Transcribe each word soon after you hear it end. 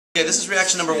Okay, this is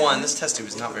reaction number 1. This test tube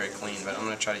is not very clean, but I'm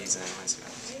going to try to use it anyways.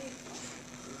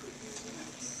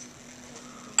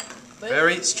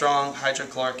 Very strong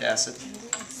hydrochloric acid.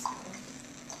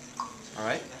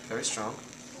 Alright, very strong.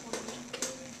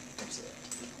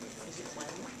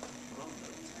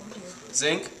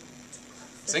 Zinc.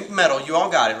 Zinc metal. You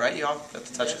all got it, right? You all got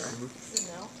to touch it, right?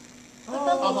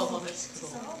 Oh,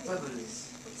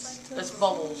 that's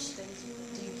bubbles.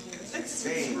 It's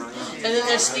steam. And then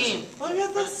there's steam. Look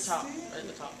at the top. At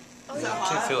the top.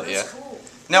 Can't feel it yet.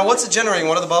 Now, what's it generating?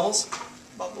 What are the bubbles?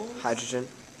 Hydrogen.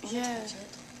 Yeah.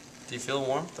 Do you feel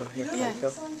warm? Oh, here, Yeah.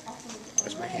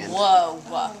 Where's my hand? Whoa.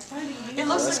 It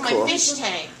looks that's like cool. my fish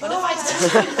tank. What if I touch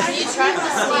it? Are you trying to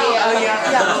see?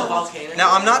 Yeah. Volcano.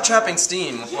 Now, I'm not trapping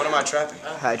steam. What am I trapping?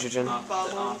 Hydrogen.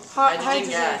 Hydrogen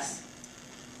gas.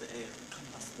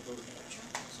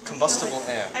 Combustible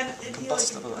air. And it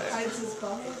Combustible air. hides his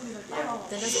bubbles. Where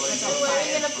are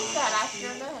you gonna put that after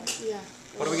you're done? Yeah.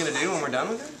 What are we going to do when we're done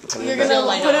with it? You're gonna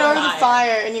light put it on over the fire.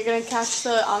 fire, and you're gonna catch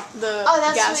the Oh,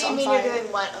 gas that's what you on mean fire. you're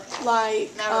doing what? Okay.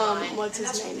 Like Never mind. what's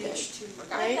his name did,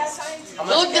 right?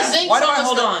 Look, the zinc's Why do I almost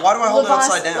hold it? gone. Why do I hold it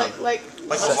Levas- upside down? Like Like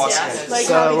Levas. like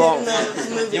So how it he won't- did in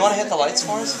the movie. You want to hit the lights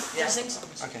for us? Yeah, zinc's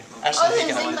Okay. Oh, Ashley, the take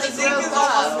it zinc away. like Zinc is broke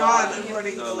almost up. gone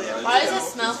according to Leah. Why does it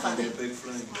smell funny?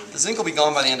 The zinc will be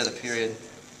gone by the end of the period.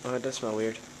 Oh, it does smell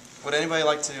weird. Would anybody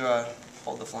like to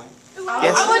hold the flame?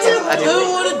 Yes, I want to. I do.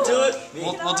 Who want to do it?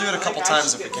 We'll do it a couple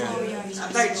times if we can.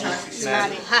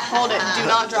 Maddie, hold it. Do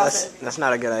not drop it. That's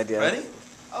not a good idea. Ready?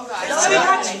 Oh god.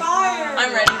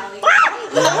 I'm ready.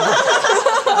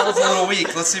 That was a little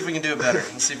weak. Let's see if we can do it better.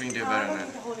 Let's see if we can do it better than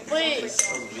that. Wait.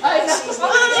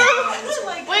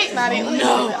 Wait, Maddie.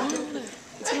 No.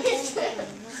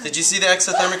 Did you see the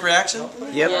exothermic reaction?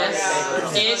 Yep.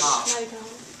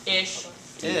 Ish.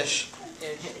 Ish.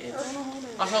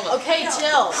 Okay,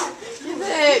 chill.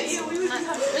 We're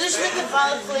just making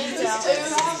fire flames out.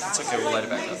 It's okay, we'll light it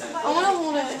back up. I want to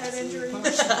hold it.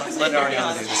 Let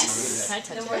Ariana do this.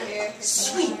 Then we're here.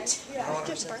 Sweet.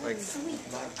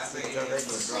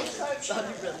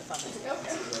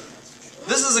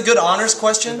 This is a good honors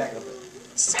question.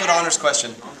 This is a good honors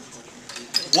question.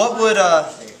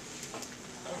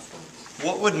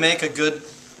 What would make a good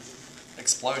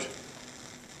explosion?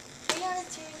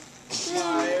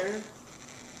 Fire.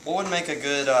 What would make a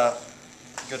good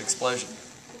explosion?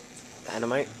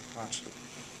 Dynamite. Watch.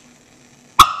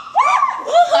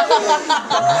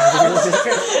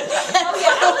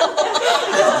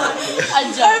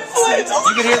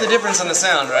 You can hear the difference in the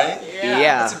sound, right?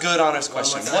 Yeah. That's a good honors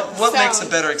question. What makes a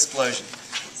better explosion?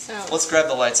 Let's grab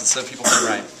the lights so people can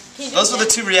write. Those were the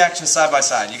two reactions side by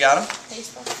side. You got them?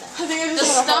 I think I The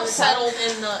just stuff settled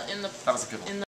in the That was a good one.